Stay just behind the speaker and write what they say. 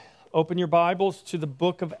Open your Bibles to the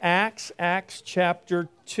book of Acts, Acts chapter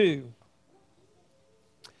 2.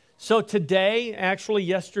 So today, actually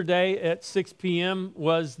yesterday at 6 p.m.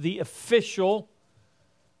 was the official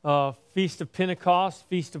Feast of Pentecost,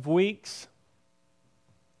 Feast of Weeks.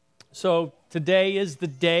 So today is the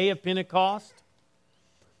day of Pentecost.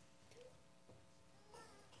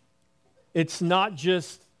 It's not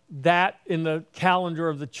just that in the calendar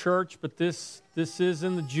of the church, but this is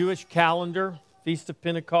in the Jewish calendar, Feast of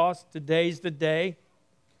Pentecost. Today's the day.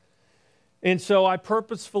 And so I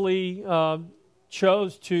purposefully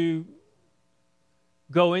chose to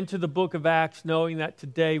go into the book of Acts knowing that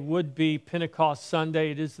today would be Pentecost Sunday.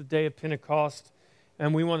 It is the day of Pentecost,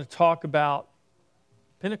 and we want to talk about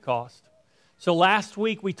Pentecost. So last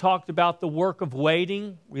week we talked about the work of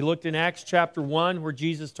waiting. We looked in Acts chapter 1 where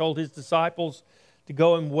Jesus told his disciples to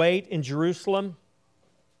go and wait in Jerusalem.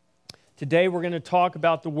 Today we're going to talk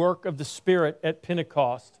about the work of the Spirit at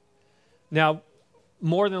Pentecost. Now,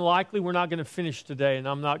 more than likely we're not going to finish today, and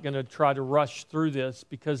I'm not going to try to rush through this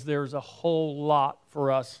because there's a whole lot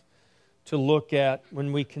for us to look at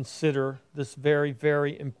when we consider this very,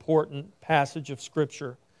 very important passage of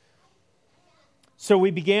Scripture. So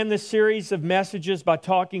we began this series of messages by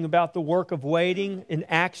talking about the work of waiting. In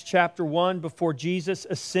Acts chapter 1, before Jesus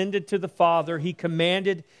ascended to the Father, he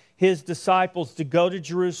commanded his disciples to go to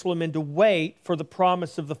Jerusalem and to wait for the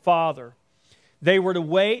promise of the Father. They were to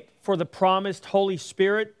wait for the promised Holy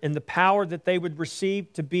Spirit and the power that they would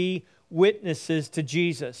receive to be witnesses to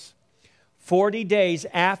Jesus. 40 days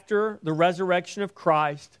after the resurrection of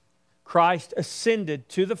Christ, Christ ascended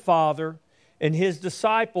to the Father, and his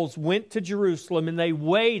disciples went to Jerusalem and they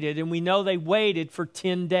waited, and we know they waited for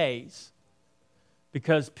 10 days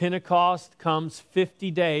because Pentecost comes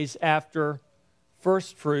 50 days after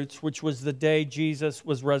first fruits, which was the day Jesus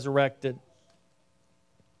was resurrected.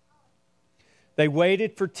 They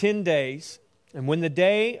waited for 10 days, and when the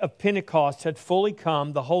day of Pentecost had fully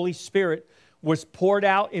come, the Holy Spirit was poured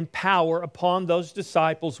out in power upon those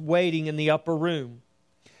disciples waiting in the upper room.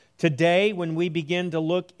 Today, when we begin to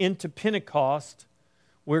look into Pentecost,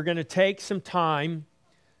 we're going to take some time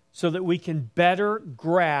so that we can better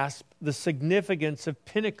grasp the significance of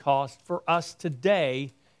Pentecost for us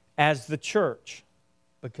today as the church,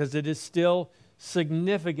 because it is still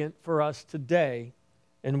significant for us today,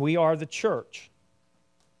 and we are the church.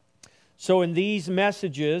 So in these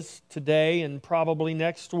messages today and probably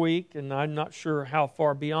next week, and I'm not sure how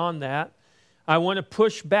far beyond that, I want to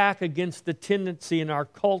push back against the tendency in our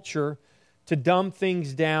culture to dumb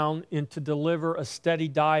things down and to deliver a steady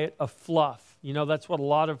diet of fluff. You know, that's what a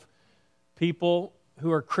lot of people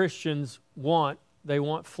who are Christians want. They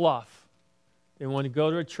want fluff. They want to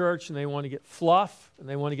go to a church and they want to get fluff and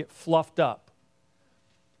they want to get fluffed up.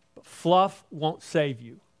 But fluff won't save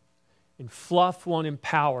you. And fluff won't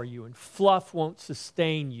empower you. And fluff won't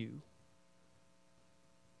sustain you.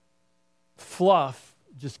 Fluff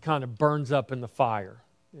just kind of burns up in the fire.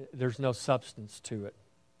 There's no substance to it.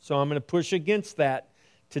 So I'm going to push against that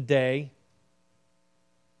today.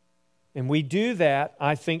 And we do that,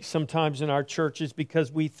 I think, sometimes in our churches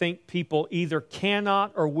because we think people either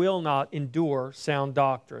cannot or will not endure sound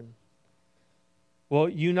doctrine. Well,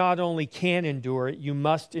 you not only can endure it, you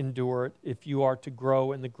must endure it if you are to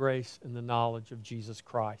grow in the grace and the knowledge of Jesus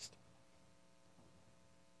Christ.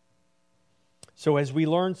 So as we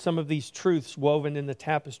learn some of these truths woven in the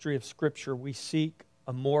tapestry of Scripture, we seek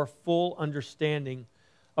a more full understanding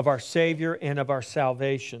of our Savior and of our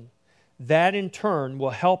salvation. That in turn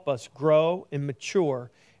will help us grow and mature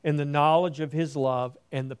in the knowledge of His love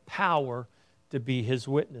and the power to be His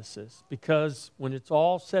witnesses. Because when it's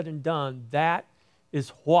all said and done, that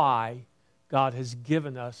is why God has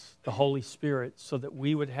given us the Holy Spirit, so that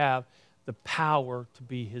we would have the power to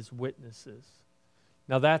be His witnesses.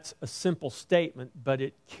 Now that's a simple statement, but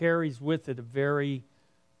it carries with it a very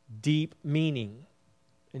deep meaning.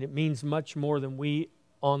 And it means much more than we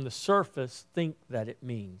on the surface think that it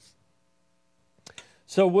means.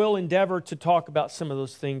 So we'll endeavor to talk about some of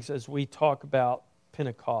those things as we talk about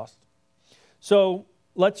Pentecost. So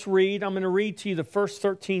let's read. I'm going to read to you the first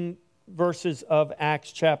 13 verses of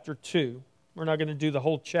Acts chapter 2. We're not going to do the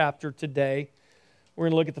whole chapter today. We're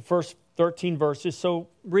going to look at the first 13 verses. So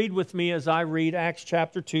read with me as I read Acts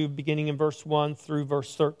chapter 2, beginning in verse 1 through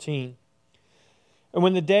verse 13. And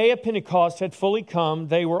when the day of Pentecost had fully come,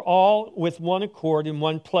 they were all with one accord in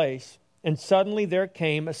one place. And suddenly there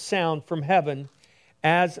came a sound from heaven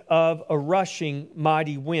as of a rushing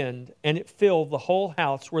mighty wind, and it filled the whole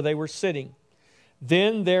house where they were sitting.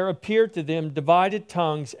 Then there appeared to them divided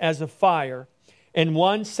tongues as of fire, and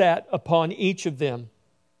one sat upon each of them.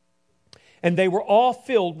 And they were all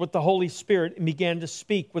filled with the Holy Spirit and began to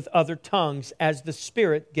speak with other tongues as the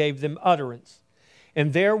Spirit gave them utterance.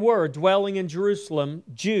 And there were dwelling in Jerusalem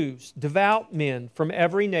Jews, devout men from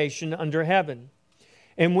every nation under heaven.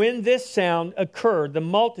 And when this sound occurred, the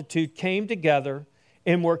multitude came together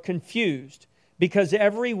and were confused, because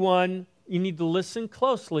everyone, you need to listen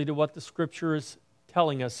closely to what the Scripture is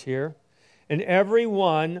telling us here, and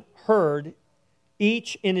everyone heard,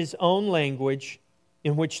 each in his own language,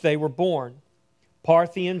 in which they were born.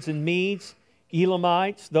 Parthians and Medes,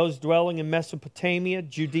 Elamites, those dwelling in Mesopotamia,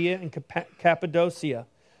 Judea and Cappadocia,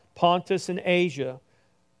 Pontus and Asia,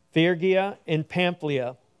 Phrygia and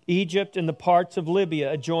Pamphylia, Egypt and the parts of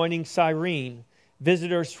Libya adjoining Cyrene,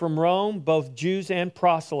 visitors from Rome, both Jews and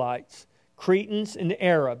proselytes, Cretans and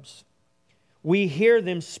Arabs. We hear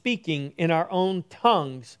them speaking in our own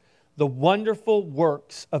tongues the wonderful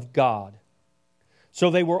works of God. So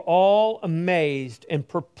they were all amazed and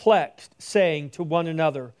perplexed, saying to one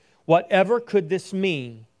another, whatever could this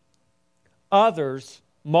mean? Others,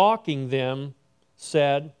 mocking them,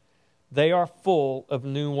 said, they are full of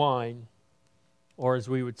new wine. Or as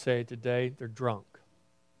we would say today, they're drunk.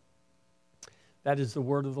 That is the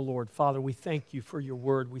word of the Lord. Father, we thank you for your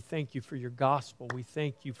word. We thank you for your gospel. We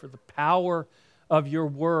thank you for the power of your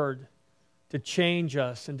word to change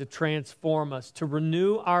us and to transform us, to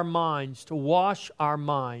renew our minds, to wash our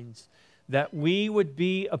minds, that we would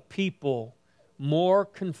be a people more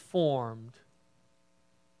conformed,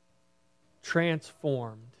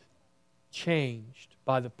 transformed, changed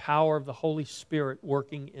by the power of the Holy Spirit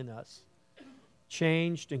working in us,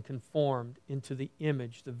 changed and conformed into the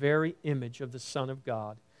image, the very image of the Son of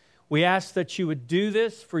God. We ask that you would do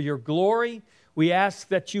this for your glory. We ask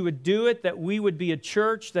that you would do it, that we would be a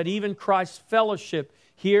church, that even Christ Fellowship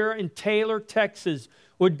here in Taylor, Texas,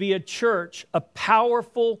 would be a church, a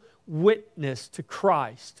powerful witness to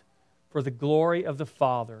Christ for the glory of the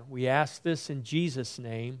Father. We ask this in Jesus'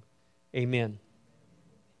 name. Amen.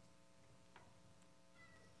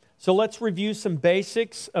 So let's review some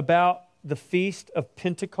basics about the Feast of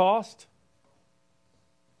Pentecost.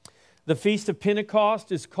 The Feast of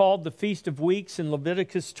Pentecost is called the Feast of Weeks in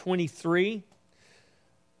Leviticus 23.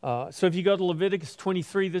 So if you go to Leviticus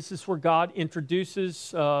 23, this is where God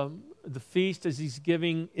introduces the feast as He's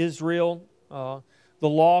giving Israel the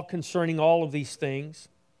law concerning all of these things.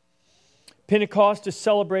 Pentecost is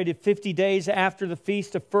celebrated 50 days after the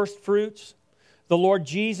Feast of First Fruits. The Lord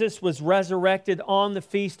Jesus was resurrected on the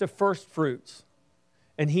Feast of First Fruits.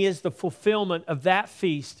 And He is the fulfillment of that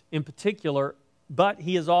feast in particular, but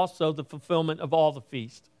He is also the fulfillment of all the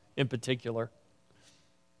feasts in particular.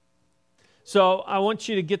 So I want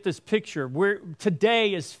you to get this picture.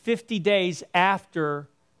 Today is 50 days after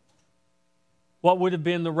what would have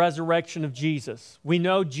been the resurrection of Jesus. We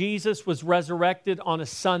know Jesus was resurrected on a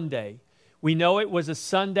Sunday. We know it was a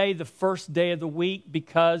Sunday, the first day of the week,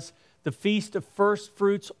 because the Feast of First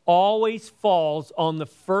Fruits always falls on the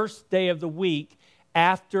first day of the week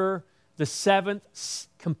after the seventh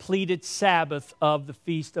completed Sabbath of the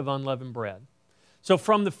Feast of Unleavened Bread. So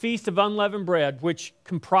from the Feast of Unleavened Bread, which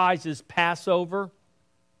comprises Passover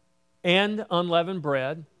and unleavened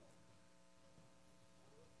bread,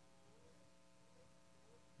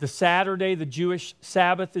 the Saturday, the Jewish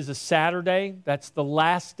Sabbath, is a Saturday. That's the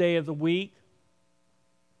last day of the week.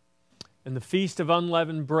 And the Feast of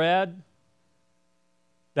Unleavened Bread,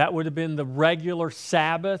 that would have been the regular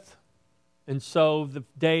Sabbath. And so the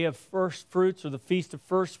day of first fruits, or the Feast of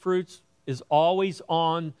First Fruits, is always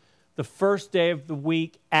on the first day of the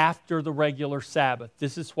week after the regular Sabbath.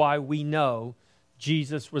 This is why we know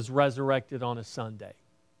Jesus was resurrected on a Sunday.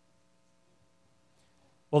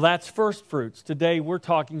 Well, that's first fruits. Today we're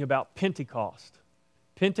talking about Pentecost.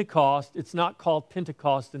 Pentecost, it's not called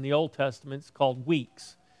Pentecost in the Old Testament, it's called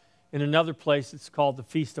Weeks. In another place it's called the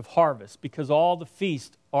Feast of Harvest, because all the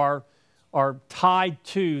feasts are tied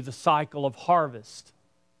to the cycle of harvest.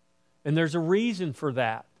 And there's a reason for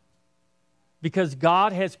that. Because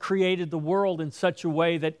God has created the world in such a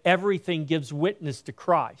way that everything gives witness to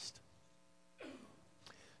Christ.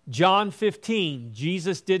 John 15,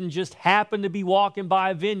 Jesus didn't just happen to be walking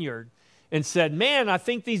by a vineyard and said, man, I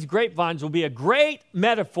think these grapevines will be a great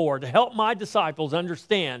metaphor to help my disciples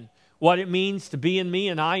understand what it means to be in me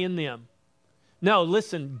and I in them. No,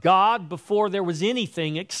 listen, God, before there was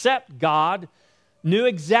anything except God, knew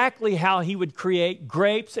exactly how He would create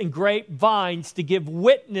grapes and grapevines to give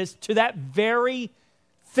witness to that very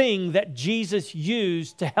thing that Jesus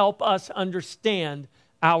used to help us understand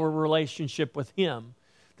our relationship with Him.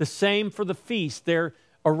 The same for the feast. They're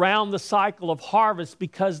around the cycle of harvest,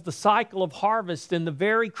 because the cycle of harvest and the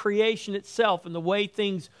very creation itself and the way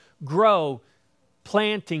things grow,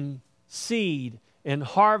 planting, seed and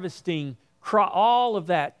harvesting, all of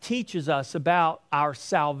that teaches us about our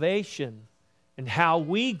salvation and how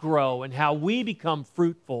we grow and how we become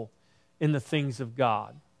fruitful in the things of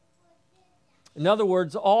God. In other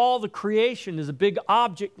words, all the creation is a big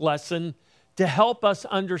object lesson to help us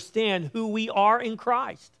understand who we are in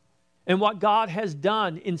Christ and what God has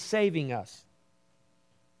done in saving us.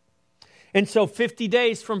 And so 50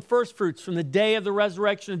 days from first fruits, from the day of the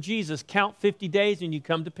resurrection of Jesus, count 50 days and you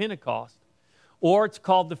come to Pentecost. Or it's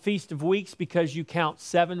called the Feast of Weeks because you count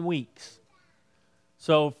 7 weeks.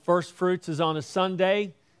 So first fruits is on a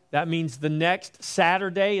Sunday. That means the next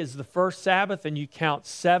Saturday is the first Sabbath, and you count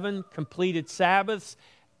 7 completed Sabbaths,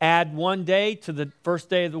 add 1 day to the first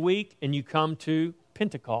day of the week, and you come to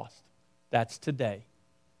Pentecost. That's today.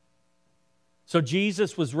 So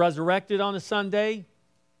Jesus was resurrected on a Sunday.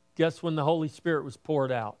 Guess when the Holy Spirit was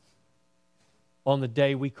poured out? On the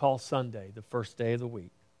day we call Sunday, the first day of the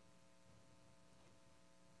week.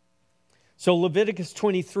 So Leviticus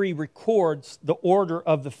 23 records the order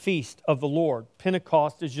of the feast of the Lord.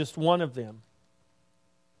 Pentecost is just one of them.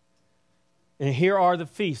 And here are the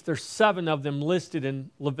feasts. There's 7 of them listed in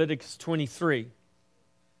Leviticus 23.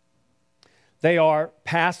 They are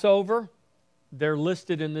Passover. They're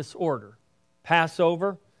listed in this order.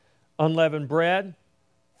 Passover, unleavened bread,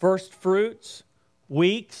 first fruits,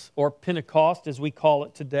 weeks, or Pentecost as we call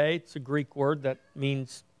it today. It's a Greek word that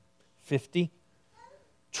means 50.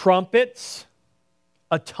 Trumpets,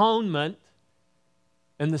 atonement,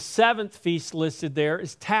 and the 7th feast listed there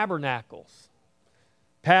is tabernacles.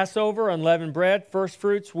 Passover, unleavened bread, first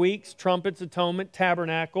fruits, weeks, trumpets, atonement,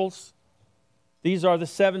 tabernacles. These are the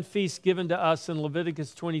 7 feasts given to us in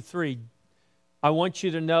Leviticus 23. I want you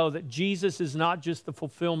to know that Jesus is not just the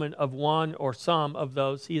fulfillment of one or some of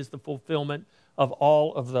those. He is the fulfillment of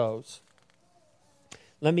all of those.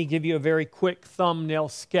 Let me give you a very quick thumbnail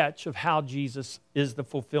sketch of how Jesus is the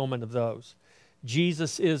fulfillment of those.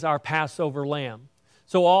 Jesus is our Passover lamb.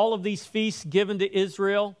 So all of these feasts given to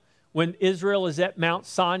Israel, when Israel is at Mount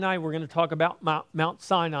Sinai, we're going to talk about Mount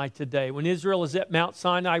Sinai today. When Israel is at Mount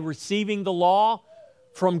Sinai receiving the law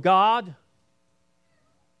from God,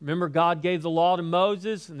 remember God gave the law to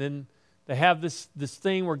Moses, and then they have this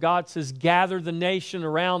thing where God says, gather the nation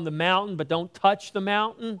around the mountain, but don't touch the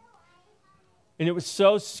mountain. And it was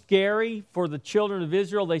so scary for the children of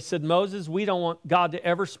Israel. They said, Moses, we don't want God to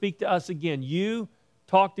ever speak to us again. You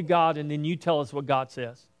talk to God and then you tell us what God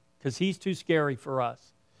says, because he's too scary for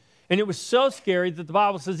us. And it was so scary that the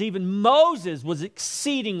Bible says even Moses was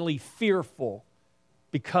exceedingly fearful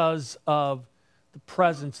because of the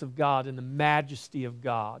presence of God and the majesty of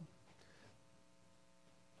God.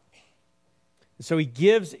 And so he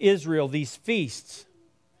gives Israel these feasts.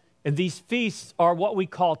 And these feasts are what we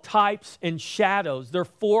call types and shadows. They're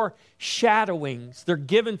foreshadowings. They're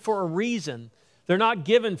given for a reason. They're not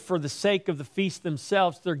given for the sake of the feast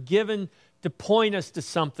themselves. They're given to point us to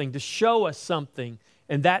something, to show us something.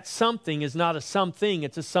 And that something is not a something,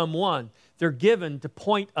 it's a someone. They're given to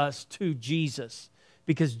point us to Jesus,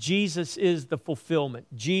 because Jesus is the fulfillment.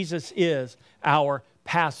 Jesus is our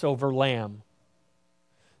Passover lamb.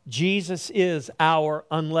 Jesus is our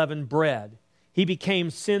unleavened bread. He became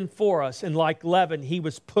sin for us, and like leaven, he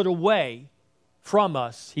was put away from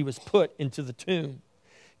us. He was put into the tomb.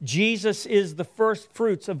 Jesus is the first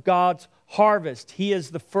fruits of God's harvest. He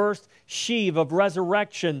is the first sheaf of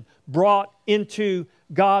resurrection brought into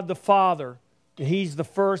God the Father. He's the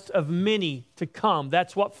first of many to come.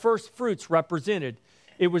 That's what first fruits represented.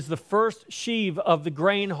 It was the first sheaf of the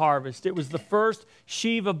grain harvest. It was the first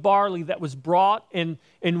sheaf of barley that was brought and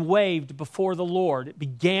waved before the Lord. It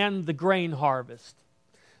began the grain harvest.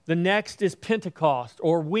 The next is Pentecost,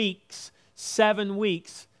 or weeks. 7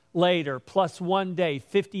 weeks later, plus 1 day,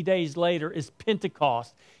 50 days later, is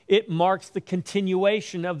Pentecost. It marks the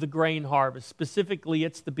continuation of the grain harvest. Specifically,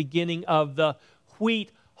 it's the beginning of the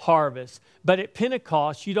wheat harvest. But at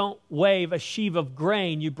Pentecost, you don't wave a sheaf of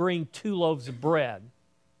grain, you bring 2 loaves of bread.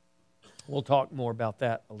 We'll talk more about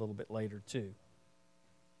that a little bit later too.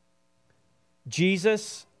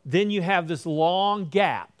 Jesus, then you have this long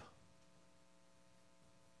gap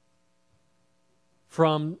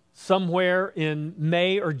from somewhere in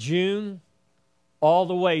May or June all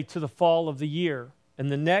the way to the fall of the year. And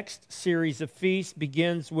the next series of feasts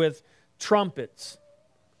begins with trumpets,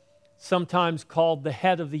 sometimes called the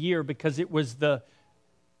head of the year because it was the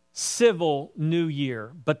civil new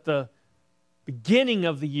year, but the beginning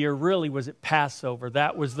of the year really was at Passover.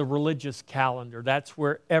 That was the religious calendar. That's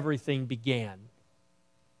where everything began.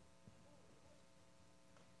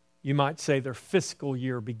 You might say their fiscal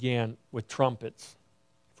year began with trumpets,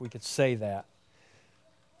 if we could say that.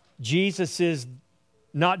 Jesus is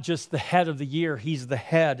not just the head of the year, He's the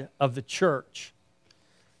head of the church.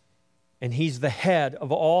 And He's the head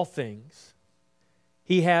of all things.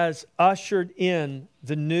 He has ushered in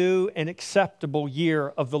the new and acceptable year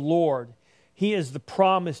of the Lord. He is the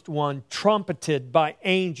promised one, trumpeted by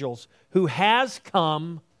angels, who has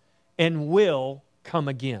come and will come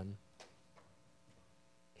again.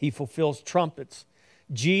 He fulfills trumpets.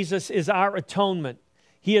 Jesus is our atonement.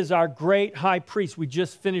 He is our great high priest. We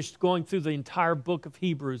just finished going through the entire book of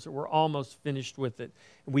Hebrews, or we're almost finished with it.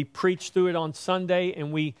 We preached through it on Sunday,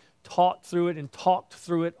 and we taught through it and talked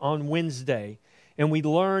through it on Wednesday. And we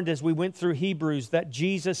learned as we went through Hebrews that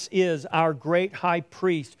Jesus is our great high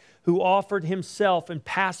priest who offered Himself and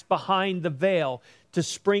passed behind the veil to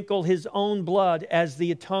sprinkle His own blood as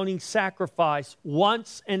the atoning sacrifice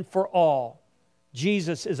once and for all.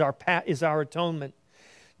 Jesus is our atonement.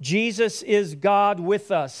 Jesus is God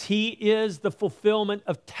with us. He is the fulfillment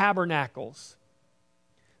of tabernacles.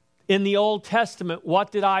 In the Old Testament,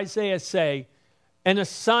 what did Isaiah say? And a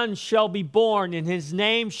son shall be born, and his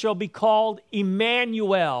name shall be called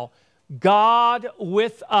Emmanuel, God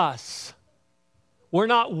with us. We're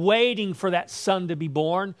not waiting for that son to be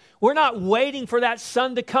born. We're not waiting for that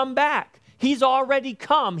son to come back. He's already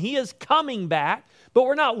come. He is coming back, but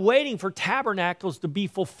we're not waiting for tabernacles to be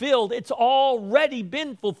fulfilled. It's already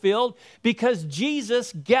been fulfilled because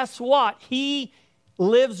Jesus, guess what? He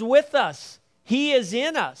lives with us. He is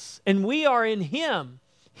in us, and we are in Him.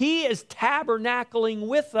 He is tabernacling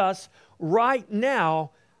with us right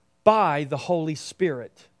now by the Holy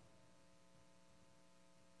Spirit.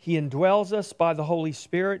 He indwells us by the Holy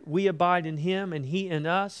Spirit. We abide in Him and He in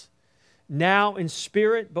us. Now in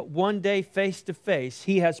spirit, but one day face to face.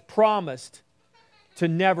 He has promised to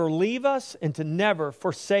never leave us and to never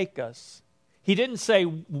forsake us. He didn't say,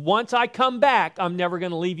 once I come back, I'm never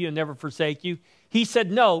going to leave you and never forsake you. He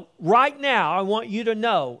said, no, right now, I want you to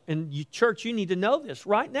know, and you, church, you need to know this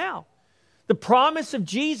right now. The promise of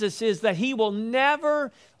Jesus is that He will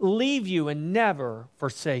never leave you and never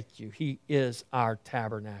forsake you. He is our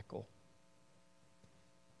tabernacle.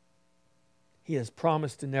 He has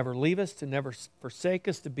promised to never leave us, to never forsake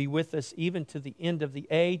us, to be with us even to the end of the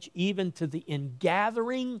age, even to the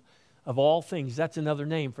ingathering of all things. That's another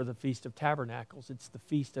name for the Feast of Tabernacles. It's the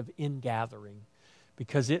Feast of Ingathering,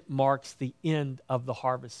 because it marks the end of the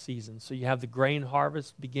harvest season. So you have the grain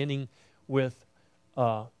harvest beginning with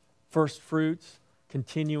first fruits,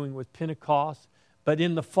 continuing with Pentecost. But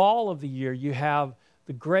in the fall of the year, you have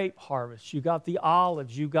the grape harvest. You got the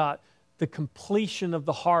olives. You got the completion of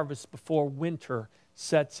the harvest before winter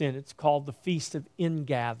sets in. It's called the Feast of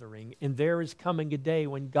Ingathering. And there is coming a day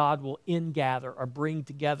when God will ingather or bring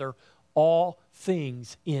together all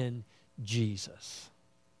things in Jesus.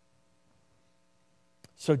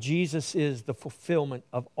 So Jesus is the fulfillment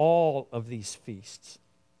of all of these feasts.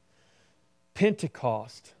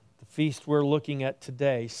 Pentecost, the feast we're looking at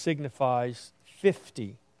today, signifies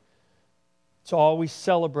 50. It's always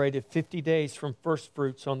celebrated 50 days from first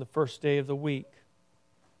fruits on the first day of the week.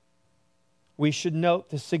 We should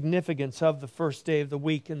note the significance of the first day of the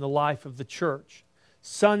week in the life of the church.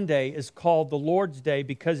 Sunday is called the Lord's Day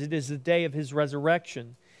because it is the day of His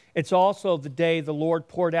resurrection. It's also the day the Lord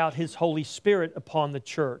poured out His Holy Spirit upon the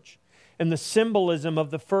church. And the symbolism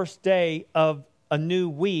of the first day of a new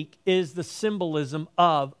week is the symbolism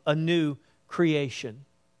of a new creation.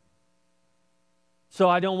 So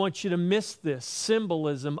I don't want you to miss this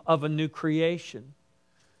symbolism of a new creation.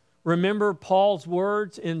 Remember Paul's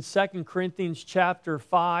words in 2 Corinthians chapter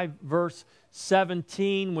 5, verse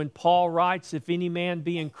 17, when Paul writes, if any man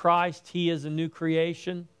be in Christ, he is a new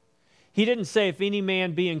creation. He didn't say if any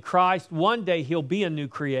man be in Christ, one day he'll be a new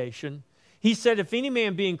creation. He said if any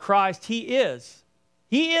man be in Christ, he is.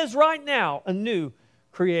 He is right now a new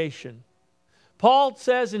creation. Paul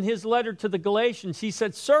says in his letter to the Galatians, he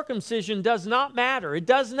said, circumcision does not matter. It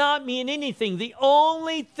does not mean anything. The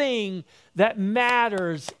only thing that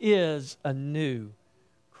matters is a new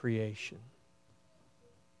creation.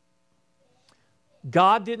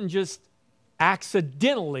 God didn't just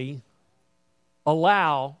accidentally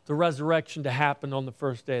allow the resurrection to happen on the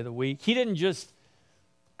first day of the week. He didn't just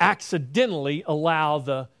accidentally allow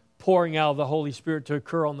the pouring out of the Holy Spirit to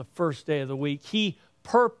occur on the first day of the week. He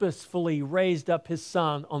purposefully raised up His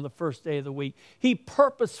Son on the first day of the week. He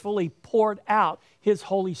purposefully poured out His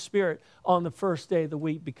Holy Spirit on the first day of the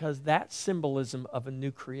week because that symbolism of a new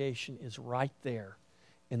creation is right there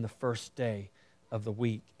in the first day of the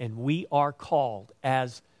week. And we are called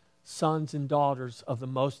as sons and daughters of the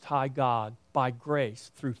Most High God by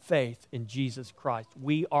grace through faith in Jesus Christ.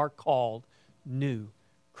 We are called new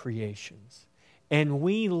creations. And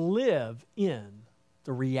we live in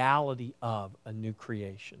the reality of a new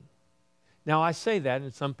creation. Now, I say that,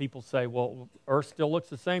 and some people say, well, earth still looks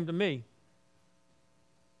the same to me.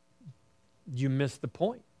 You miss the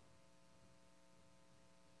point.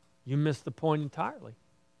 You miss the point entirely.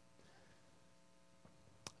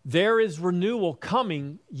 There is renewal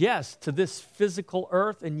coming, yes, to this physical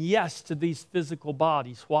earth and yes, to these physical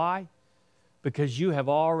bodies. Why? Because you have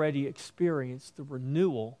already experienced the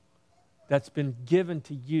renewal that's been given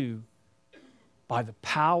to you by the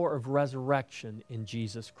power of resurrection in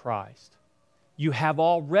Jesus Christ. You have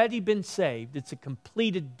already been saved. It's a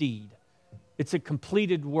completed deed. It's a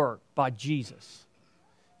completed work by Jesus.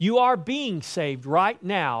 You are being saved right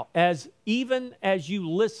now, even as you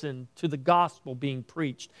listen to the gospel being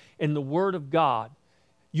preached in the Word of God.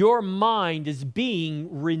 Your mind is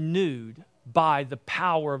being renewed by the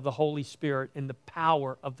power of the Holy Spirit and the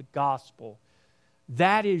power of the gospel.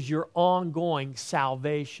 That is your ongoing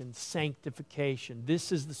salvation, sanctification.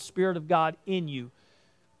 This is the Spirit of God in you,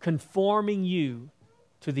 conforming you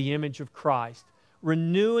to the image of Christ,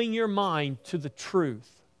 renewing your mind to the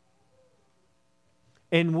truth.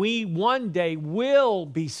 And we one day will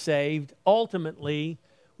be saved ultimately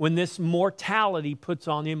when this mortality puts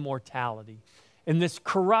on immortality and this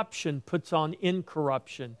corruption puts on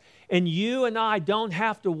incorruption. And you and I don't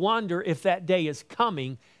have to wonder if that day is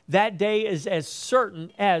coming. That day is as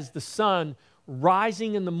certain as the sun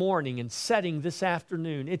rising in the morning and setting this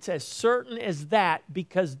afternoon. It's as certain as that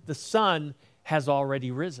because the sun has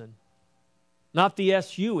already risen. Not the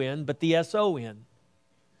S-U-N, but the S-O-N.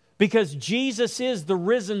 Because Jesus is the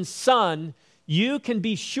risen Son, you can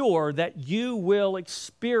be sure that you will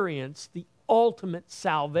experience the ultimate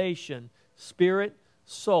salvation, spirit,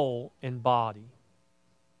 soul, and body.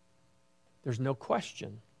 There's no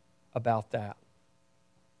question about that.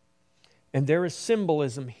 And there is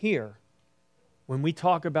symbolism here when we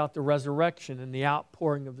talk about the resurrection and the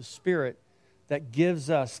outpouring of the Spirit that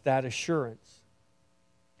gives us that assurance.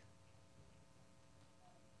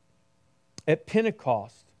 At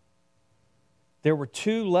Pentecost, there were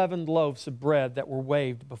 2 leavened loaves of bread that were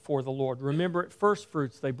waved before the Lord. Remember, at first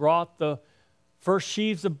fruits, they brought the first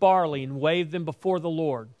sheaves of barley and waved them before the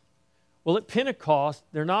Lord. Well, at Pentecost,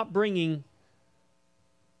 they're not bringing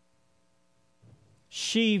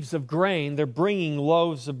sheaves of grain. They're bringing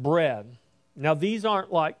loaves of bread. Now, these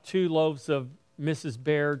aren't like 2 loaves of Mrs.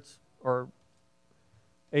 Baird's or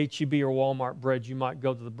H-E-B or Walmart bread you might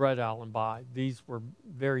go to the bread aisle and buy. These were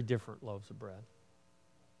very different loaves of bread.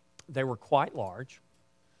 They were quite large,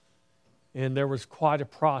 and there was quite a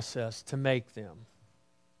process to make them.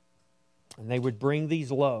 And they would bring these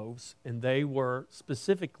loaves, and they were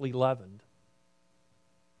specifically leavened.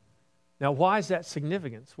 Now, why is that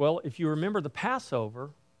significant? Well, if you remember the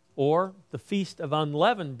Passover or the Feast of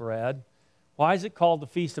Unleavened Bread, why is it called the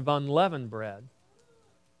Feast of Unleavened Bread?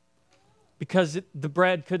 Because the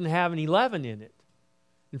bread couldn't have any leaven in it.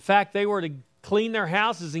 In fact, they were to clean their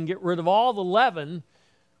houses and get rid of all the leaven,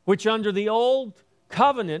 which under the old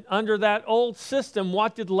covenant, under that old system,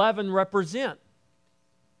 what did leaven represent?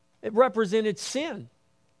 It represented sin.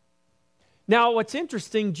 Now, what's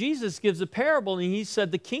interesting, Jesus gives a parable, and he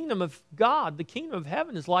said the kingdom of God, the kingdom of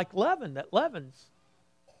heaven is like leaven that leavens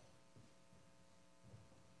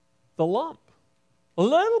the lump. A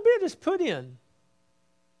little bit is put in,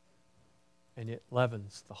 and it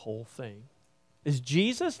leavens the whole thing. Is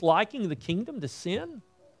Jesus liking the kingdom to sin?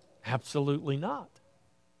 Absolutely not.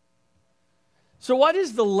 So what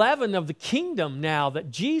is the leaven of the kingdom now that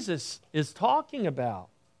Jesus is talking about?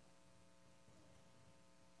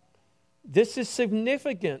 This is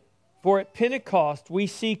significant, for at Pentecost we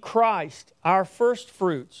see Christ, our first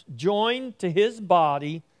fruits, joined to His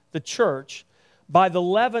body, the church, by the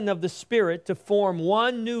leaven of the Spirit to form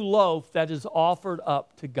one new loaf that is offered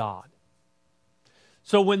up to God.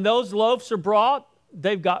 So when those loaves are brought,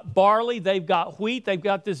 they've got barley, they've got wheat, they've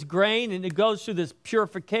got this grain, and it goes through this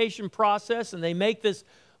purification process, and they make this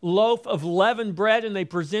loaf of leavened bread, and they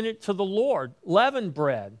present it to the Lord, leavened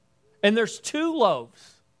bread. And there's 2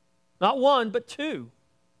 loaves, not 1, but 2.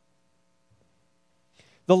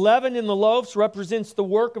 The leaven in the loaves represents the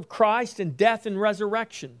work of Christ in death and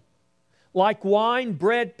resurrection. Like wine,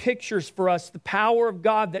 bread pictures for us the power of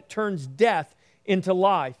God that turns death into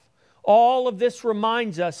life. All of this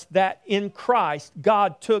reminds us that in Christ,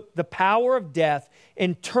 God took the power of death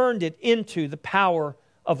and turned it into the power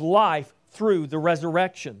of life through the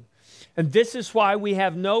resurrection. And this is why we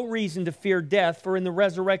have no reason to fear death, for in the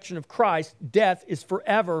resurrection of Christ, death is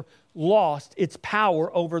forever lost its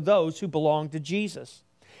power over those who belong to Jesus.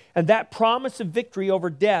 And that promise of victory over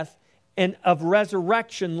death and of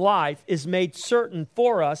resurrection life is made certain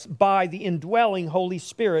for us by the indwelling Holy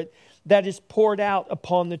Spirit that is poured out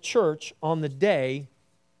upon the church on the day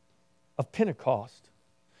of Pentecost.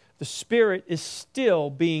 The Spirit is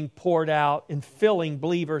still being poured out and filling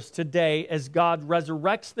believers today as God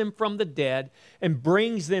resurrects them from the dead and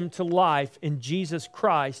brings them to life in Jesus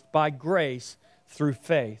Christ by grace through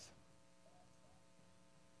faith.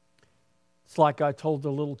 It's like I told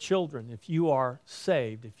the little children, if you are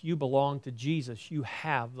saved, if you belong to Jesus, you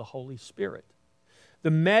have the Holy Spirit.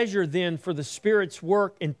 The measure then for the Spirit's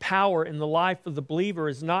work and power in the life of the believer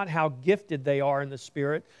is not how gifted they are in the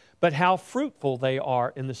Spirit, but how fruitful they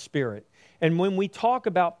are in the Spirit. And when we talk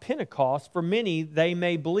about Pentecost, for many, they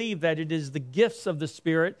may believe that it is the gifts of the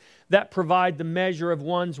Spirit that provide the measure of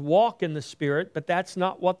one's walk in the Spirit, but that's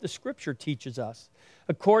not what the Scripture teaches us.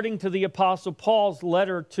 According to the Apostle Paul's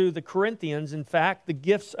letter to the Corinthians, in fact, the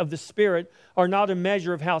gifts of the Spirit are not a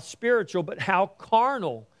measure of how spiritual, but how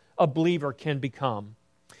carnal a believer can become.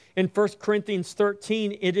 In 1 Corinthians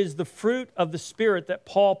 13, it is the fruit of the Spirit that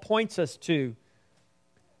Paul points us to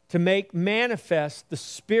make manifest the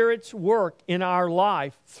Spirit's work in our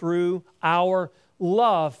life through our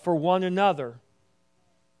love for one another.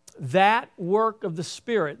 That work of the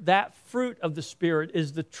Spirit, that fruit of the Spirit,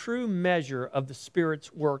 is the true measure of the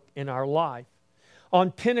Spirit's work in our life.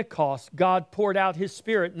 On Pentecost, God poured out His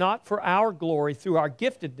Spirit not for our glory through our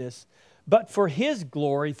giftedness, but for His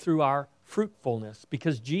glory through our fruitfulness.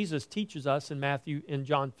 Because Jesus teaches us in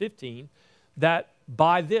John 15 that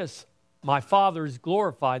by this my Father is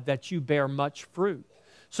glorified, that you bear much fruit.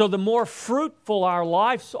 So the more fruitful our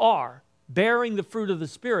lives are, bearing the fruit of the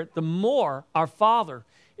Spirit, the more our Father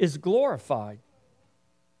is glorified.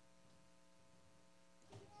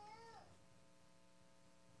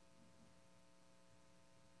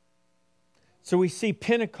 So we see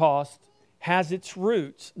Pentecost has its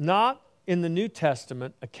roots not in the New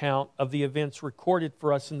Testament account of the events recorded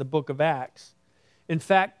for us in the book of Acts. In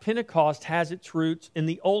fact, Pentecost has its roots in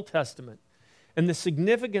the Old Testament. And the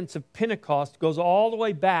significance of Pentecost goes all the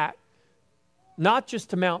way back, not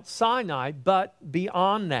just to Mount Sinai, but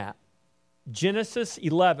beyond that. Genesis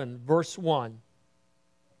 11, verse 1.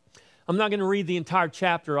 I'm not going to read the entire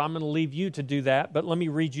chapter. I'm going to leave you to do that, but let me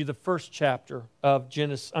read you the first chapter of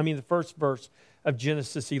the first verse of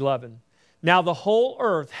Genesis 11. Now the whole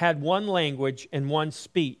earth had one language and one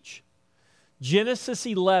speech. Genesis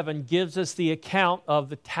 11 gives us the account of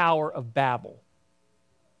the Tower of Babel.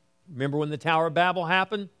 Remember when the Tower of Babel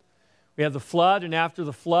happened? We have the flood, and after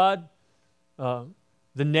the flood, the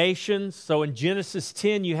nations. So in Genesis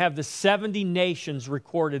 10, you have the 70 nations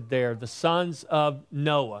recorded there, the sons of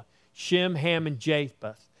Noah, Shem, Ham, and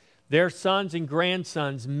Japheth. Their sons and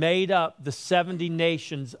grandsons made up the 70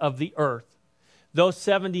 nations of the earth. Those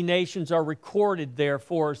 70 nations are recorded there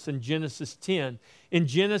for us in Genesis 10. In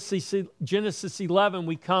Genesis 11,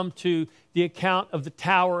 we come to the account of the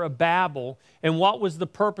Tower of Babel. And what was the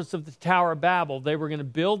purpose of the Tower of Babel? They were going to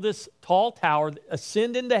build this tall tower,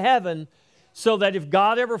 ascend into heaven, so that if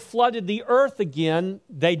God ever flooded the earth again,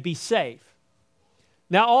 they'd be safe.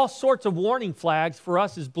 Now, all sorts of warning flags for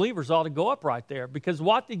us as believers ought to go up right there. Because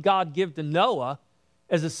what did God give to Noah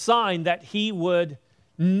as a sign that He would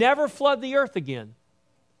never flood the earth again?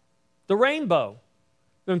 The rainbow.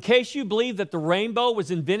 In case you believe that the rainbow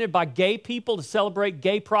was invented by gay people to celebrate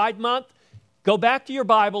Gay Pride Month, go back to your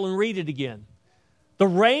Bible and read it again. The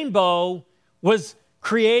rainbow was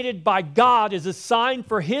created by God as a sign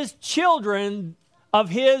for His children of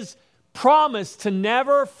His promise to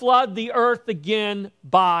never flood the earth again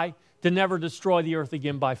to never destroy the earth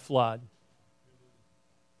again by flood.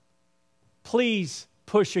 Please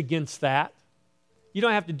push against that. You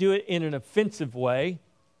don't have to do it in an offensive way.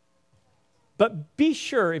 But be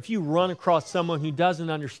sure if you run across someone who doesn't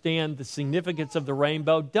understand the significance of the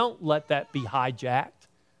rainbow, don't let that be hijacked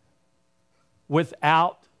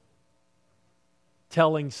without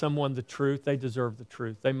telling someone the truth. They deserve the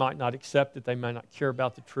truth. They might not accept it. They might not care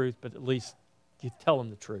about the truth, but at least you tell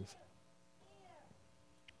them the truth.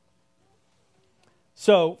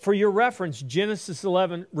 So, for your reference, Genesis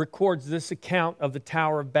 11 records this account of the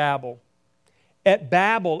Tower of Babel. At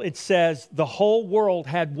Babel, it says the whole world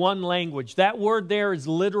had one language. That word there is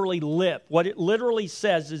literally lip. What it literally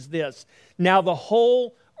says is this: now the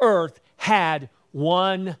whole earth had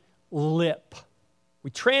one lip. We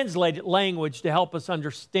translate it language to help us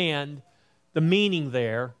understand the meaning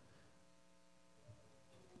there.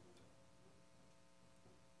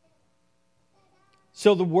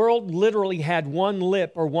 So the world literally had one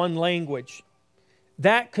lip or one language.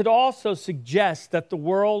 That could also suggest that the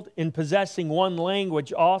world, in possessing one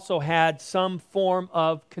language, also had some form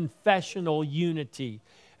of confessional unity.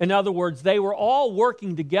 In other words, they were all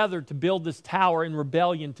working together to build this tower in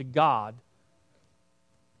rebellion to God.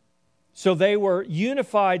 So they were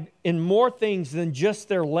unified in more things than just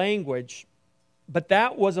their language, but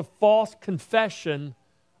that was a false confession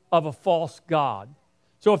of a false God.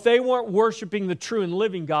 So if they weren't worshiping the true and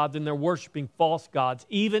living God, then they're worshiping false gods,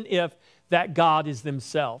 even if that God is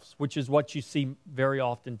themselves, which is what you see very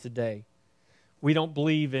often today. We don't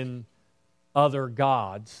believe in other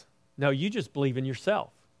gods. No, you just believe in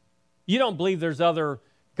yourself. You don't believe there's other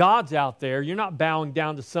gods out there. You're not bowing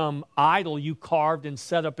down to some idol you carved and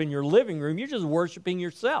set up in your living room. You're just worshiping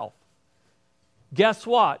yourself. Guess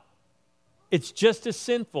what? It's just as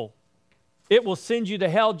sinful. It will send you to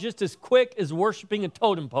hell just as quick as worshiping a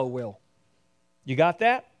totem pole will. You got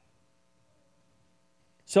that?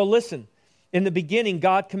 So listen, in the beginning,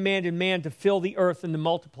 God commanded man to fill the earth and to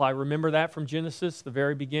multiply. Remember that from Genesis, the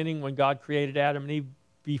very beginning when God created Adam and Eve,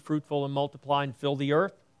 be fruitful and multiply and fill the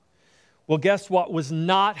earth? Well, guess what was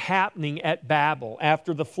not happening at Babel?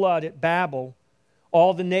 After the flood at Babel,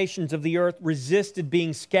 all the nations of the earth resisted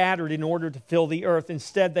being scattered in order to fill the earth.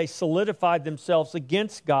 Instead, they solidified themselves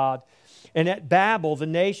against God. And at Babel, the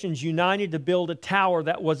nations united to build a tower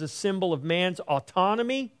that was a symbol of man's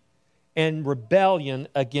autonomy and rebellion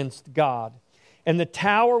against God. And the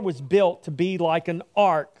tower was built to be like an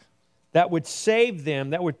ark that would save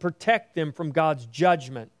them, that would protect them from God's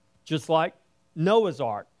judgment, just like Noah's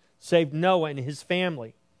ark saved Noah and his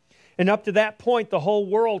family. And up to that point, the whole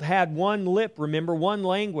world had one lip, remember, one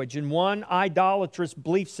language and one idolatrous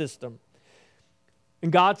belief system.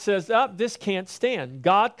 And God says, this can't stand.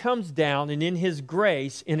 God comes down and in His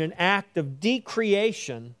grace, in an act of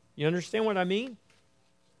decreation, you understand what I mean?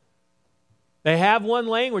 They have one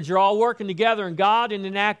language, they're all working together, and God, in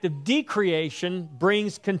an act of decreation,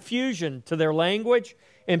 brings confusion to their language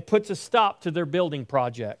and puts a stop to their building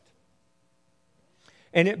project.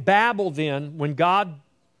 And at Babel then, when God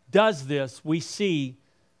does this, we see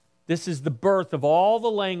this is the birth of all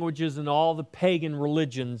the languages and all the pagan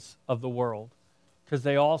religions of the world. Because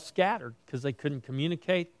they all scattered, because they couldn't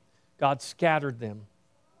communicate. God scattered them.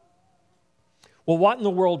 Well, what in the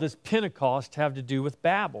world does Pentecost have to do with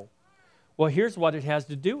Babel? Well, here's what it has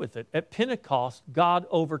to do with it. At Pentecost, God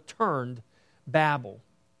overturned Babel.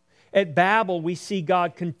 At Babel, we see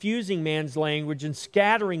God confusing man's language and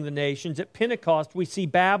scattering the nations. At Pentecost, we see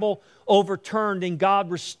Babel overturned and God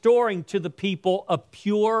restoring to the people a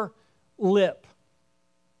pure lip.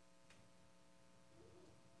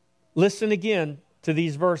 Listen again to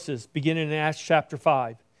these verses, beginning in Acts chapter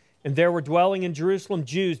 5. And there were dwelling in Jerusalem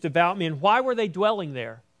Jews, devout men. Why were they dwelling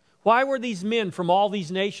there? Why were these men from all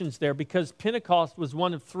these nations there? Because Pentecost was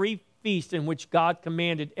one of 3 feasts in which God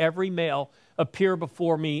commanded every male appear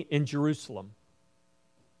before me in Jerusalem.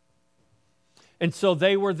 And so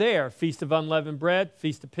they were there. Feast of Unleavened Bread,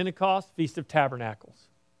 Feast of Pentecost, Feast of Tabernacles.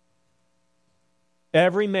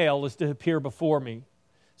 Every male is to appear before me.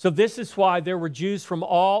 So this is why there were Jews from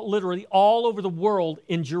literally all over the world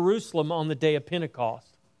in Jerusalem on the day of Pentecost.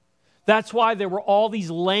 That's why there were all these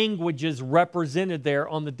languages represented there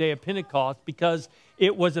on the day of Pentecost, because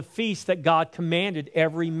it was a feast that God commanded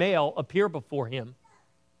every male appear before Him.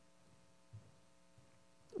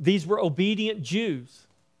 These were obedient Jews,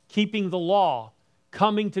 keeping the law,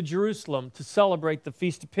 coming to Jerusalem to celebrate the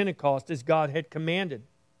Feast of Pentecost as God had commanded.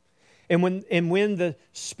 And when the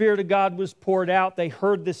Spirit of God was poured out, they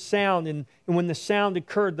heard this sound. And when the sound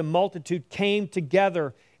occurred, the multitude came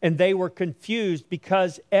together and they were confused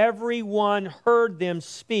because everyone heard them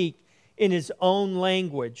speak in his own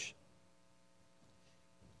language.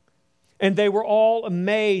 And they were all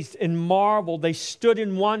amazed and marveled. They stood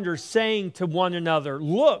in wonder, saying to one another,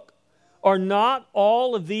 "Look, are not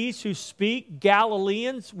all of these who speak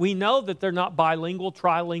Galileans?" We know that they're not bilingual,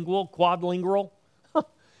 trilingual, quadlingual.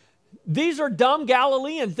 These are dumb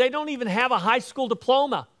Galileans. They don't even have a high school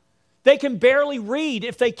diploma. They can barely read,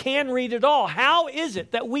 if they can read at all. How is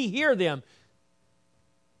it that we hear them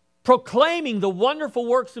proclaiming the wonderful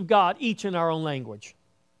works of God, each in our own language?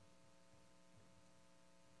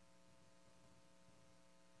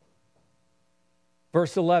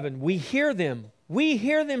 Verse 11, we hear them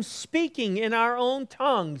speaking in our own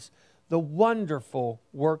tongues the wonderful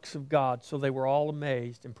works of God. So they were all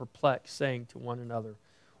amazed and perplexed, saying to one another,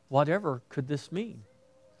 "Whatever could this mean?"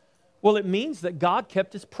 Well, it means that God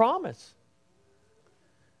kept His promise.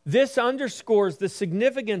 This underscores the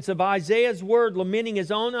significance of Isaiah's word, lamenting his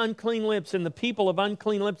own unclean lips and the people of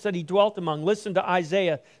unclean lips that he dwelt among. Listen to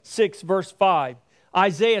Isaiah 6, verse 5.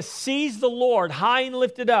 Isaiah sees the Lord high and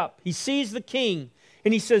lifted up. He sees the King.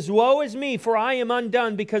 And he says, "Woe is me, for I am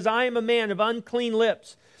undone, because I am a man of unclean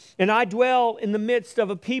lips. And I dwell in the midst of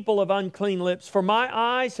a people of unclean lips. For my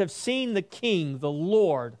eyes have seen the King, the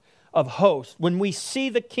Lord, of hosts. When we see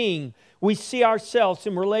the King, we see ourselves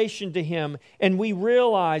in relation to Him, and we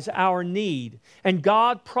realize our need. And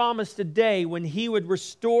God promised a day when He would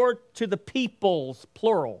restore to the peoples,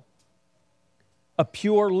 plural, a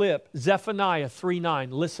pure lip. Zephaniah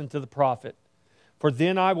 3:9, listen to the prophet. For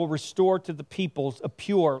then I will restore to the peoples a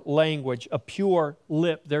pure language, a pure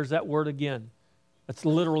lip. There's that word again. That's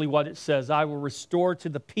literally what it says. I will restore to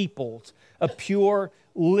the peoples a pure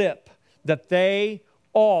lip, that they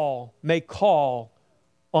all may call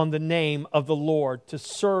on the name of the Lord to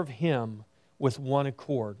serve Him with one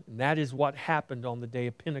accord. And that is what happened on the day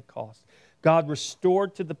of Pentecost. God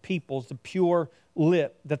restored to the peoples the pure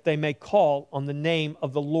lip, that they may call on the name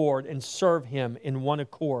of the Lord and serve Him in one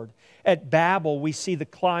accord. At Babel, we see the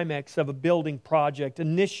climax of a building project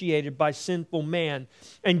initiated by sinful man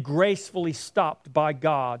and gracefully stopped by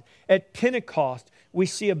God. At Pentecost, we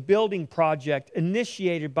see a building project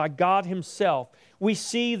initiated by God Himself. We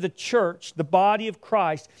see the church, the body of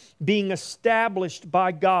Christ, being established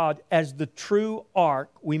by God as the true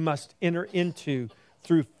ark we must enter into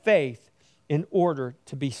through faith in order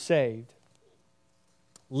to be saved.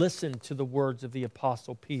 Listen to the words of the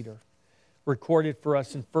Apostle Peter, recorded for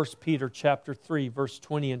us in 1 Peter chapter 3, verse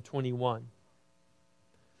 20 and 21.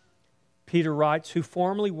 Peter writes, who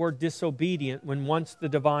formerly were disobedient when once the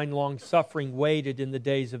divine long-suffering waited in the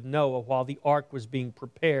days of Noah while the ark was being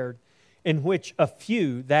prepared, in which a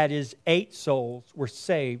few, that is 8 souls, were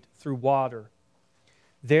saved through water.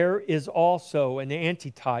 There is also an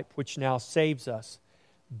antitype which now saves us.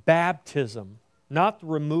 Baptism, not the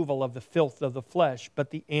removal of the filth of the flesh,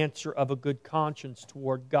 but the answer of a good conscience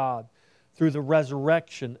toward God through the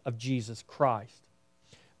resurrection of Jesus Christ.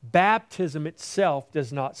 Baptism itself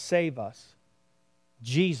does not save us.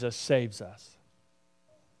 Jesus saves us.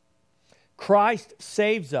 Christ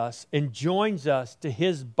saves us and joins us to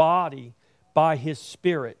His body by His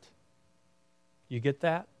Spirit. You get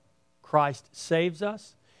that? Christ saves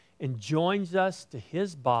us and joins us to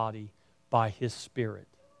His body by His Spirit.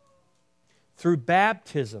 Through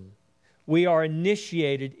baptism, we are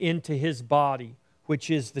initiated into His body, which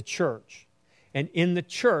is the church. And in the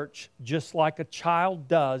church, just like a child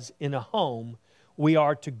does in a home, we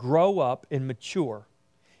are to grow up and mature.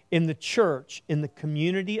 In the church, in the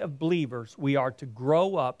community of believers, we are to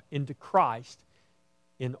grow up into Christ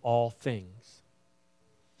in all things.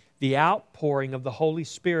 The outpouring of the Holy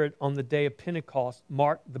Spirit on the day of Pentecost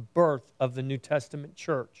marked the birth of the New Testament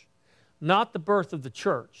church. Not the birth of the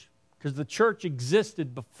church, because the church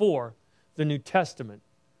existed before the New Testament.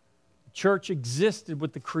 The church existed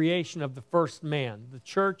with the creation of the first man. The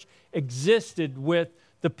church existed with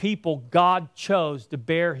the people God chose to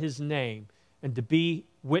bear His name and to be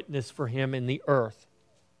witness for Him in the earth.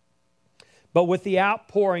 But with the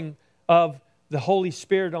outpouring of the Holy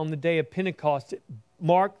Spirit on the day of Pentecost, it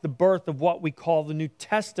marked the birth of what we call the New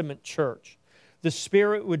Testament church. The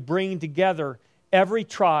Spirit would bring together every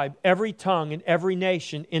tribe, every tongue, and every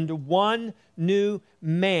nation into one new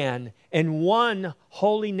man and one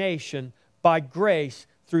holy nation by grace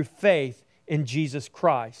through faith in Jesus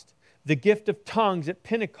Christ. The gift of tongues at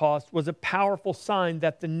Pentecost was a powerful sign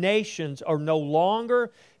that the nations are no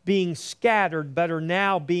longer being scattered, but are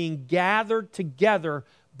now being gathered together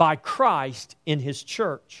by Christ in His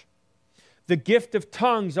church. The gift of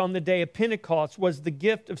tongues on the day of Pentecost was the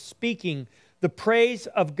gift of speaking the praise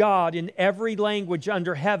of God in every language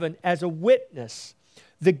under heaven as a witness.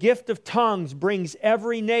 The gift of tongues brings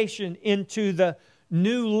every nation into the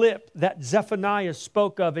new lip that Zephaniah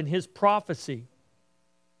spoke of in his prophecy.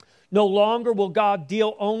 No longer will God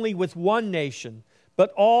deal only with one nation,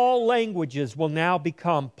 but all languages will now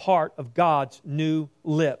become part of God's new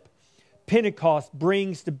lip. Pentecost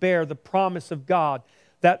brings to bear the promise of God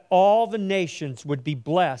that all the nations would be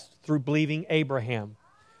blessed through believing Abraham.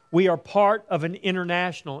 We are part of an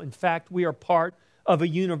international, in fact, we are part of a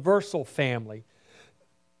universal family.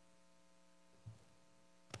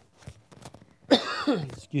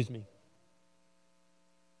 Excuse me.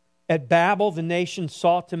 At Babel, the nations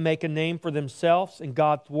sought to make a name for themselves, and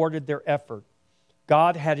God thwarted their effort.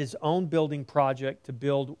 God had His own building project to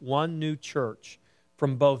build one new church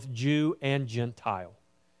from both Jew and Gentile.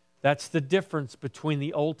 That's the difference between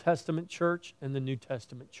the Old Testament church and the New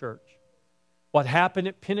Testament church. What happened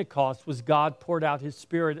at Pentecost was God poured out His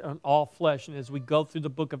Spirit on all flesh. And as we go through the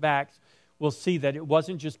book of Acts, we'll see that it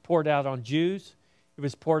wasn't just poured out on Jews, it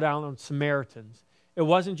was poured out on Samaritans. It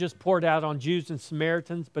wasn't just poured out on Jews and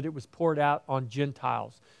Samaritans, but it was poured out on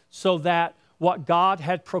Gentiles. So that what God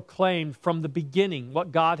had proclaimed from the beginning,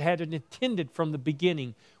 what God had intended from the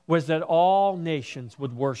beginning, was that all nations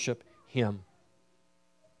would worship Him.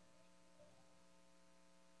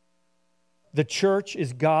 The church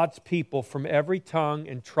is God's people from every tongue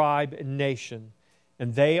and tribe and nation,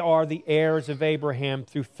 and they are the heirs of Abraham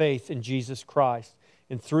through faith in Jesus Christ.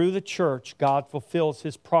 And through the church, God fulfills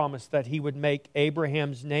His promise that He would make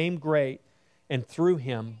Abraham's name great, and through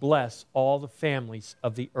him bless all the families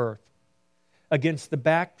of the earth. Against the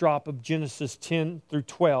backdrop of Genesis 10 through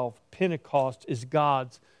 12, Pentecost is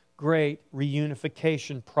God's great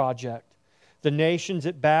reunification project. The nations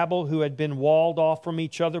at Babel, who had been walled off from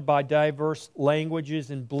each other by diverse languages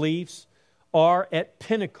and beliefs, are at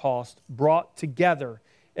Pentecost brought together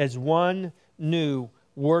as one new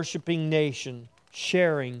worshiping nation,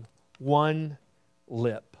 sharing one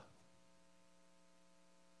lip.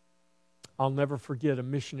 I'll never forget a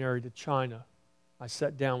missionary to China. I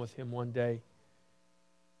sat down with him one day,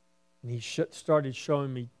 and he started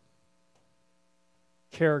showing me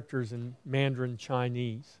characters in Mandarin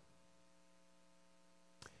Chinese.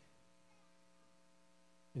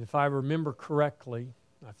 And if I remember correctly,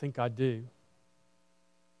 I think I do,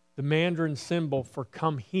 the Mandarin symbol for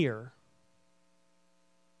come here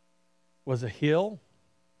was a hill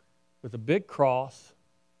with a big cross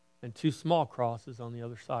and two small crosses on the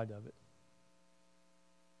other side of it.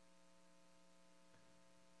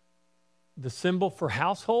 The symbol for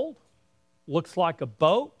household looks like a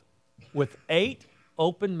boat with 8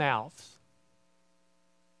 open mouths.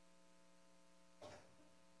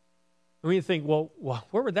 I mean, you think, well,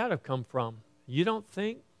 where would that have come from? You don't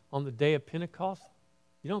think on the day of Pentecost,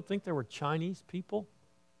 you don't think there were Chinese people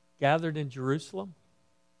gathered in Jerusalem?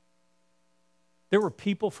 There were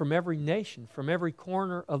people from every nation, from every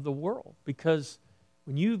corner of the world, because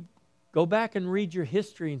when you go back and read your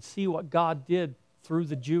history and see what God did through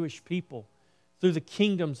the Jewish people, through the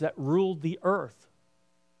kingdoms that ruled the earth,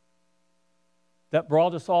 that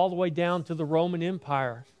brought us all the way down to the Roman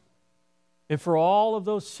Empire. And for all of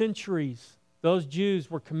those centuries, those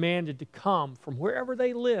Jews were commanded to come from wherever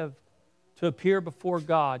they lived to appear before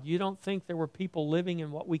God. You don't think there were people living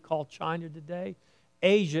in what we call China today?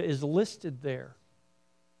 Asia is listed there.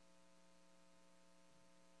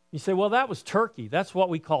 You say, well, that was Turkey. That's what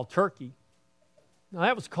we call Turkey. No,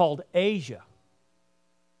 that was called Asia.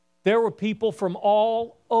 There were people from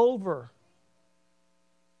all over.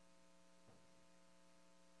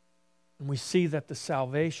 And we see that the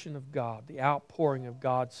salvation of God, the outpouring of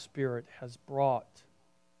God's Spirit has brought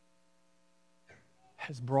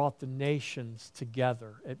the nations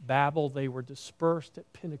together. At Babel, they were dispersed.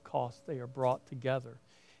 At Pentecost, they are brought together.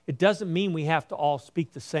 It doesn't mean we have to all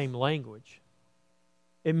speak the same language.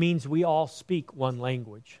 It means we all speak one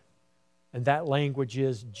language. And that language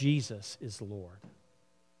is Jesus is Lord.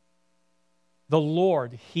 The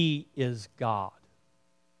Lord, He is God.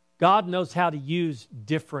 God knows how to use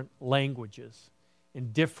different languages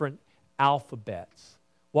and different alphabets.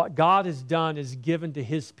 What God has done is given to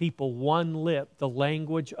His people one lip, the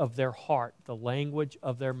language of their heart, the language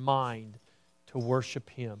of their mind, to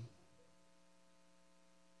worship Him.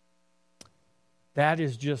 That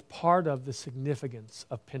is just part of the significance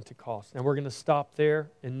of Pentecost. Now we're going to stop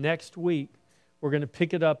there, and next week we're going to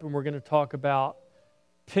pick it up and we're going to talk about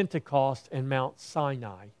Pentecost and Mount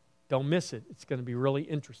Sinai. Don't miss it. It's going to be really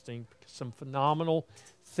interesting because some phenomenal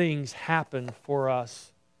things happen for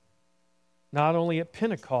us, not only at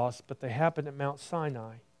Pentecost, but they happen at Mount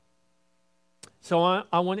Sinai. So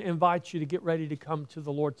I want to invite you to get ready to come to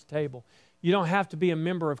the Lord's table. You don't have to be a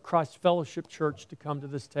member of Christ Fellowship Church to come to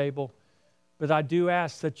this table, but I do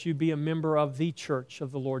ask that you be a member of the Church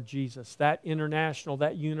of the Lord Jesus, that international,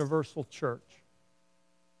 that universal church.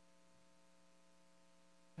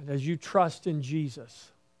 And as you trust in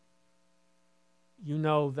Jesus, you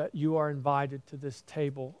know that you are invited to this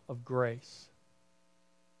table of grace.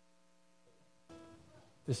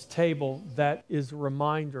 This table that is a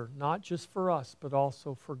reminder, not just for us, but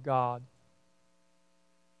also for God,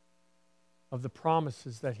 of the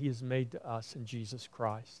promises that He has made to us in Jesus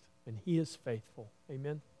Christ. And He is faithful.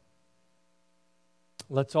 Amen.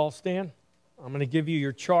 Let's all stand. I'm going to give you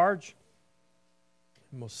your charge,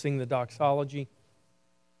 and we'll sing the doxology.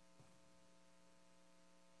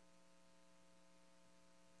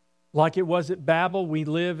 Like it was at Babel, we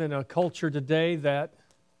live in a culture today that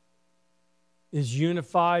is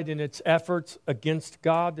unified in its efforts against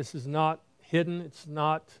God. This is not hidden. It's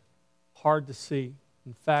not hard to see.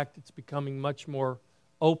 In fact, it's becoming much more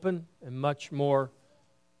open and much more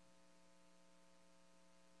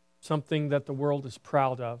something that the world is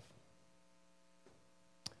proud of.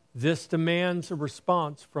 This demands a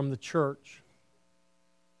response from the church.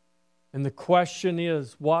 And the question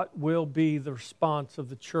is, what will be the response of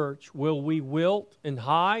the church? Will we wilt and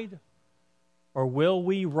hide, or will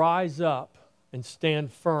we rise up and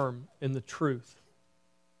stand firm in the truth?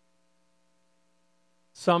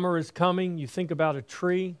 Summer is coming. You think about a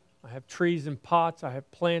tree. I have trees in pots. I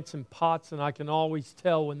have plants in pots, and I can always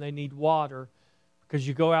tell when they need water because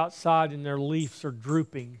you go outside and their leaves are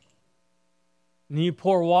drooping. And you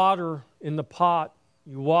pour water in the pot.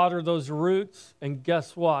 You water those roots, and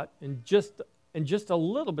guess what? In just a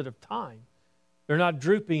little bit of time, they're not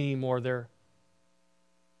drooping anymore. They're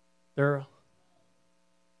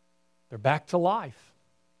back to life.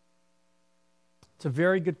 It's a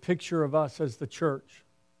very good picture of us as the church.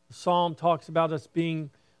 The psalm talks about us being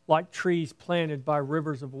like trees planted by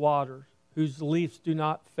rivers of water, whose leaves do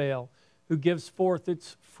not fail, who gives forth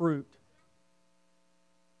its fruit.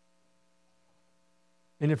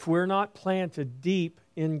 And if we're not planted deep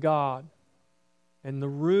in God, and the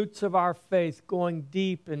roots of our faith going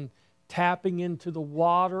deep and tapping into the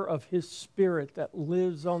water of His Spirit that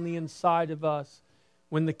lives on the inside of us,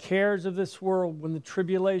 when the cares of this world, when the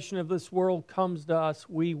tribulation of this world comes to us,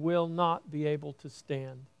 we will not be able to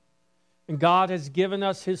stand. And God has given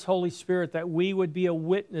us His Holy Spirit that we would be a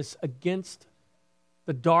witness against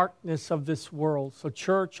the darkness of this world. So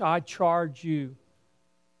church, I charge you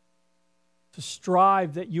to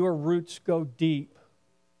strive that your roots go deep,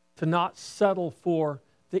 to not settle for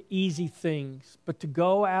the easy things, but to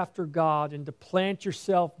go after God and to plant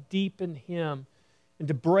yourself deep in Him and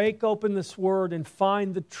to break open this Word and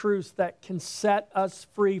find the truths that can set us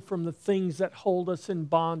free from the things that hold us in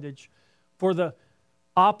bondage. For the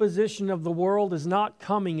opposition of the world is not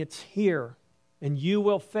coming, it's here. And you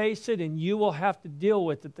will face it and you will have to deal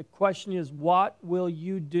with it. The question is, what will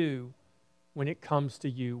you do when it comes to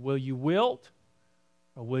you? Will you wilt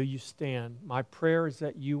or will you stand? My prayer is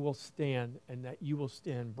that you will stand and that you will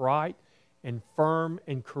stand bright and firm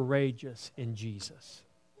and courageous in Jesus.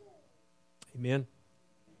 Amen.